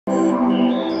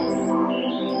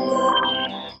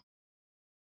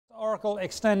Oracle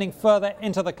extending further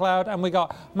into the cloud, and we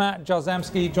got Matt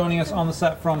Jarzemski joining us on the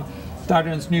set from Dow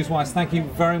Jones Newswire. Thank you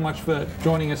very much for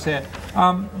joining us here.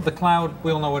 The cloud,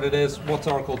 we all know what it is. What's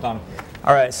Oracle done?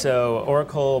 All right, so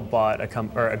Oracle bought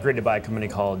agreed to buy a company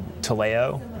called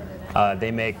Taleo.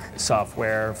 They make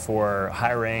software for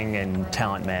hiring and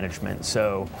talent management.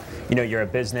 So, you're a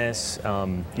business,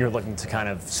 you're looking to kind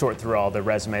of sort through all the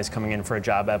resumes coming in for a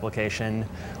job application,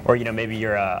 or maybe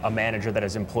you're a manager that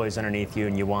has employees underneath you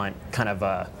and you want kind of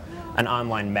an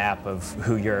online map of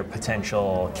who your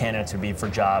potential candidates would be for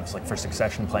jobs, like for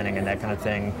succession planning and that kind of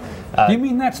thing. You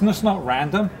mean that's just not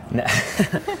random? No.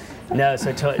 No,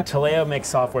 so Taleo makes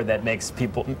software that makes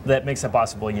it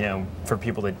possible, for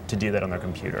people to do that on their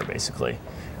computer, basically.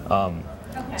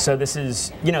 So this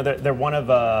is, they're one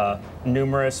of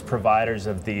numerous providers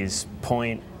of these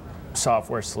point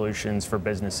software solutions for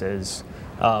businesses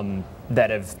that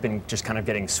have been just kind of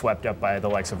getting swept up by the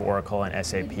likes of Oracle and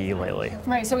SAP lately.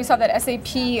 Right. So we saw that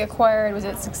SAP acquired, was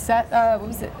it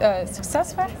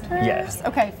SuccessFactors? Yes.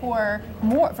 Okay, for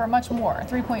much more,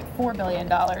 $3.4 billion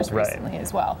recently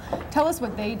as well. Tell us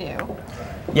what they do.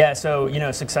 Yeah. So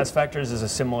SuccessFactors is a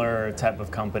similar type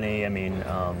of company. I mean,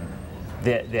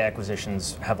 the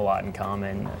acquisitions have a lot in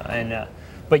common, and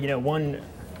but one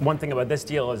thing about this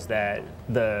deal is that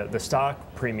the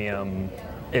stock premium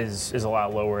is a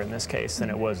lot lower in this case than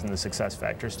it was in the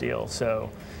SuccessFactors deal. So,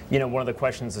 one of the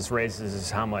questions this raises is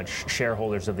how much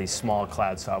shareholders of these small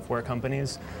cloud software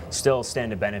companies still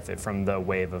stand to benefit from the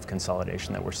wave of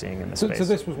consolidation that we're seeing in this space. So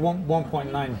this was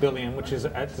 1.9 billion, which is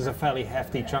a fairly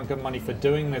hefty chunk of money for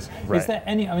doing this. Right. Is there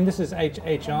any? I mean, this is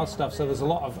HR stuff, so there's a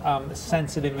lot of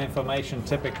sensitive information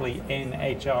typically in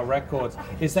HR records.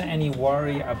 Is there any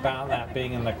worry about that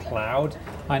being in the cloud?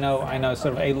 I know.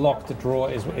 Sort of a locked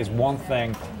drawer is one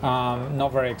thing.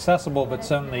 Not very accessible, but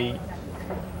certainly,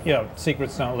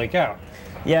 secrets don't leak out.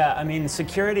 Yeah, I mean,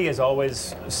 security is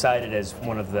always cited as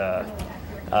one of the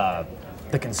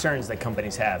concerns that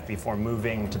companies have before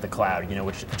moving to the cloud.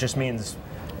 Which just means,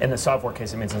 in the software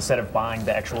case, it means instead of buying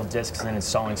the actual disks and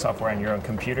installing software on your own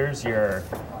computers, you're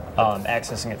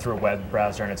accessing it through a web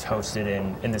browser, and it's hosted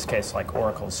in this case, like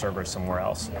Oracle's server somewhere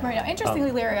else. Right. Now,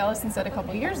 interestingly, Larry Ellison said a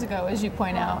couple of years ago, as you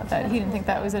point out, that he didn't think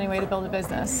that was any way to build a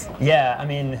business. Yeah, I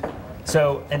mean,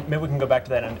 so, and maybe we can go back to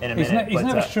that in a minute. He's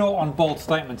never short on bold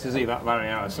statements, is he, that Larry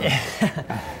Ellison?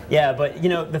 Yeah, but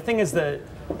the thing is the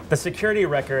security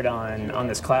record on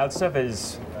this cloud stuff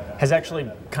has actually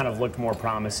kind of looked more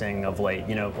promising of late.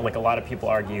 Like a lot of people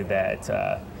argue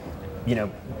that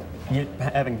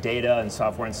having data and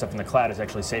software and stuff in the cloud is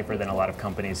actually safer than a lot of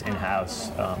companies'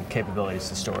 in-house capabilities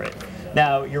to store it.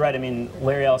 Now, you're right. I mean,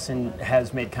 Larry Ellison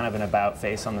has made kind of an about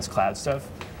face on this cloud stuff.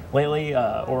 Lately,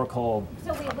 Oracle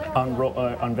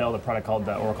unveiled a product called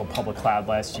the Oracle Public Cloud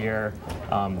last year.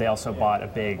 They also bought a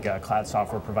big cloud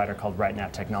software provider called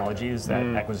RightNow Technologies. That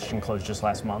acquisition closed just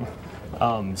last month.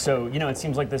 So it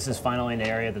seems like this is finally an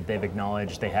area that they've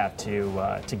acknowledged they have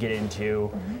to get into.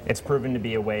 It's proven to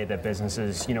be a way that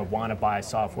businesses want to buy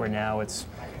software now. It's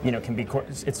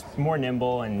it's more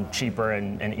nimble and cheaper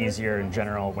and easier in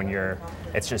general when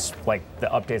it's just like the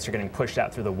updates are getting pushed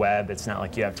out through the web. It's not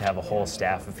like you have to have a whole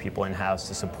staff of people in-house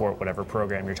to support whatever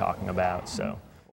program you're talking about. So.